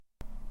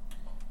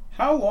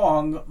How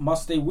long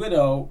must a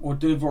widow or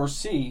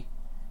divorcee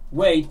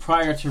wait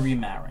prior to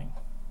remarrying?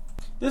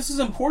 This is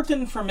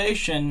important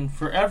information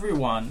for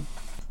everyone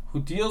who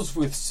deals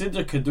with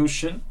Siddur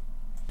Kedushin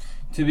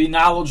to be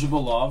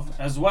knowledgeable of,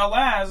 as well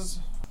as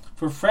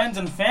for friends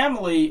and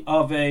family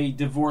of a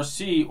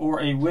divorcee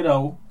or a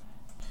widow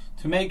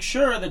to make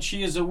sure that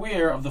she is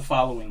aware of the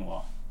following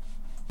law.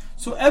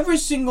 So every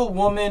single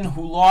woman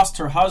who lost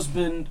her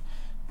husband,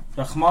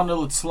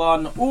 Rachmana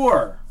litzlan,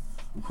 or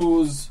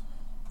whose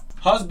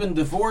husband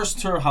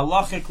divorced her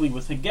halachically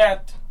with a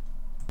get,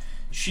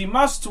 she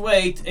must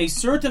wait a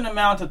certain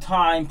amount of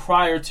time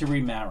prior to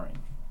remarrying.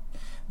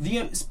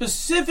 The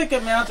specific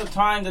amount of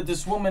time that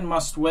this woman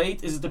must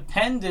wait is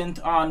dependent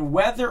on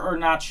whether or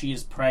not she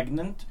is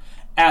pregnant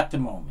at the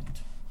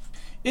moment.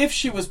 If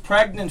she was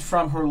pregnant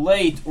from her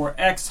late or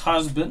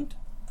ex-husband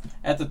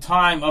at the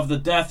time of the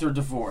death or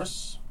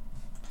divorce,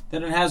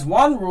 then it has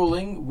one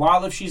ruling,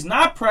 while if she's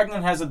not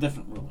pregnant, it has a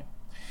different ruling.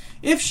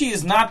 If she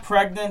is not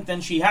pregnant,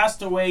 then she has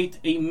to wait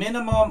a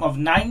minimum of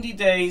 90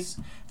 days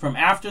from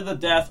after the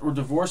death or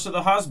divorce of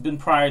the husband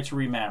prior to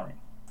remarrying.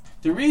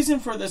 The reason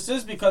for this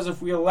is because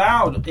if we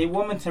allowed a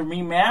woman to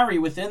remarry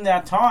within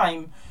that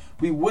time,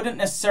 we wouldn't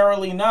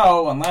necessarily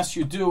know, unless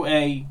you do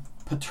a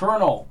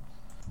paternal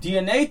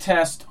DNA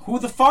test, who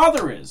the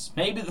father is.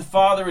 Maybe the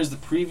father is the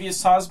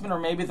previous husband, or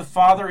maybe the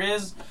father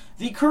is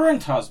the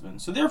current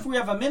husband. So therefore we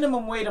have a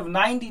minimum wait of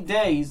 90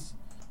 days,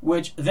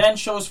 which then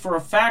shows for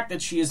a fact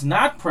that she is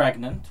not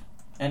pregnant,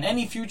 and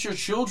any future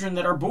children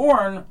that are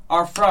born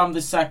are from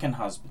the second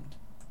husband.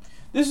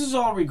 This is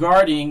all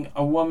regarding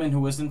a woman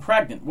who isn't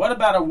pregnant. What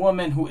about a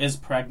woman who is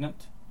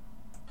pregnant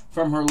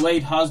from her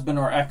late husband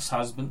or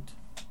ex-husband?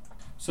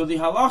 So the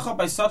halacha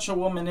by such a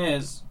woman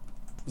is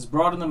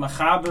brought in the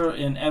Mechaber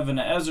in Even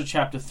Ezer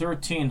chapter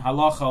 13,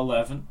 halacha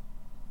 11,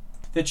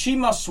 that she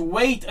must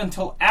wait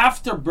until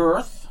after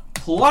birth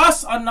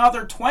plus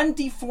another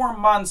 24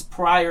 months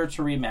prior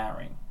to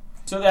remarrying.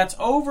 So that's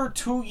over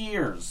 2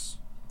 years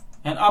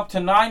and up to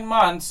 9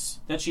 months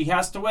that she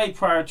has to wait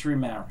prior to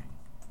remarrying.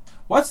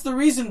 What's the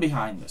reason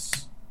behind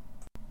this?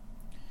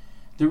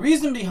 The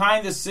reason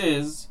behind this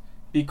is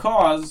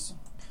because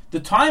the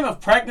time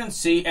of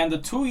pregnancy and the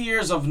 2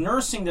 years of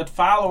nursing that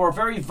follow are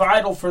very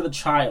vital for the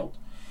child.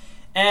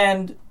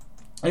 And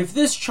if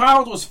this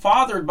child was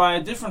fathered by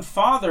a different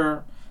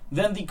father,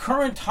 then the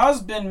current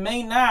husband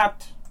may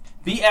not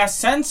be as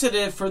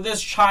sensitive for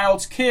this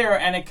child's care,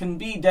 and it can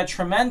be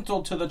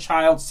detrimental to the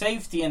child's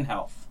safety and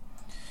health.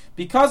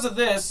 Because of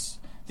this,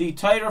 the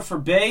Torah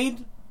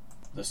forbade,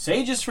 the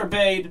sages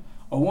forbade,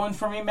 a woman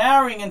from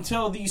remarrying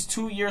until these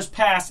 2 years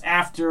pass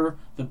after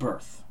the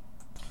birth.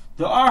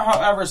 There are,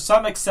 however,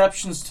 some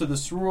exceptions to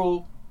this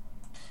rule,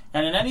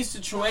 and in any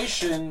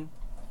situation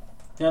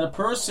that a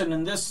person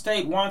in this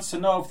state wants to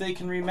know if they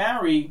can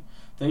remarry,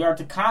 they are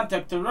to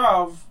contact the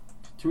Rav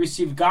to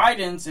receive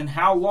guidance in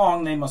how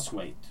long they must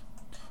wait.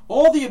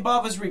 All the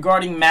above is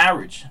regarding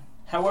marriage.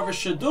 However,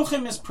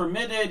 shidduchim is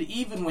permitted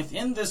even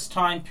within this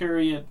time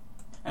period,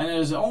 and it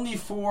is only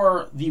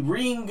for the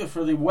ring,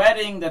 for the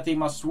wedding, that they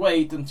must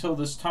wait until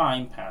this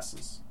time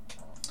passes.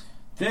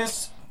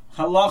 This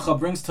halacha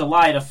brings to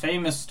light a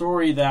famous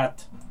story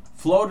that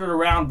floated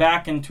around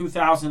back in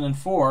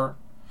 2004.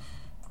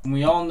 And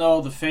we all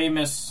know the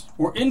famous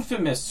or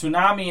infamous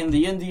tsunami in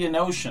the Indian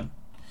Ocean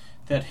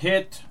that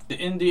hit the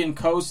Indian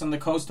coast and the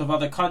coast of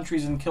other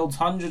countries and killed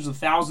hundreds of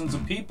thousands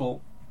of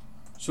people.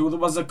 So there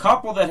was a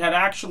couple that had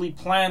actually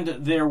planned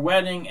their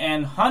wedding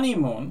and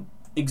honeymoon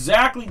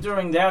exactly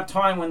during that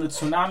time when the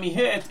tsunami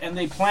hit, and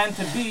they planned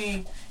to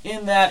be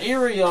in that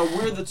area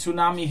where the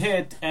tsunami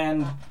hit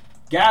and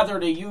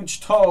gathered a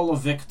huge toll of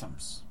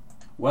victims.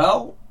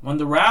 Well, when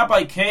the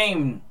rabbi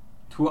came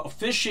to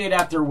officiate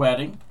at their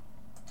wedding,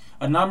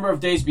 a number of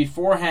days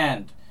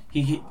beforehand,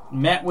 he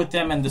met with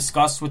them and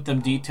discussed with them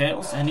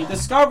details, and he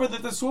discovered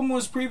that this woman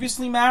was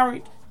previously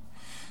married.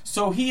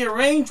 So he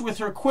arranged with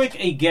her quick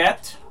a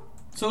get,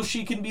 so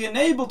she can be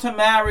enabled to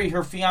marry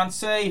her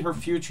fiancé, her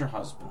future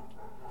husband.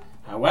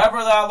 However,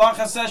 the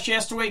halacha says she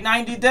has to wait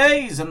 90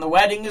 days, and the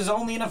wedding is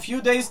only in a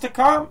few days to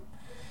come.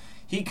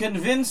 He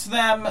convinced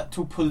them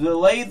to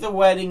delay the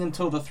wedding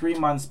until the 3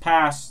 months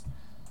passed.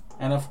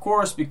 And of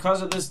course,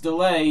 because of this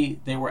delay,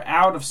 they were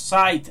out of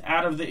sight,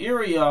 out of the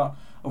area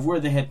of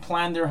where they had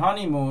planned their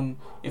honeymoon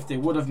if they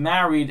would have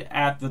married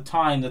at the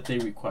time that they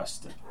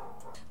requested.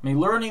 May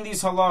learning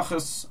these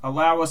halachas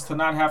allow us to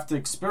not have to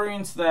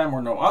experience them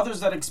or know others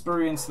that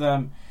experience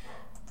them,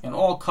 and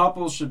all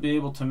couples should be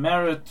able to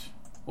merit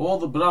all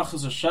the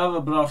brachas or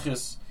sheva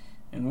brachas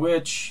in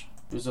which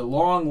there's a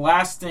long,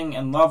 lasting,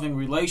 and loving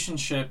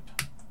relationship,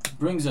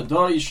 brings a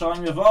dor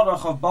yishayim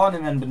yevarach of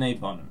banim and bnei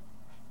banim.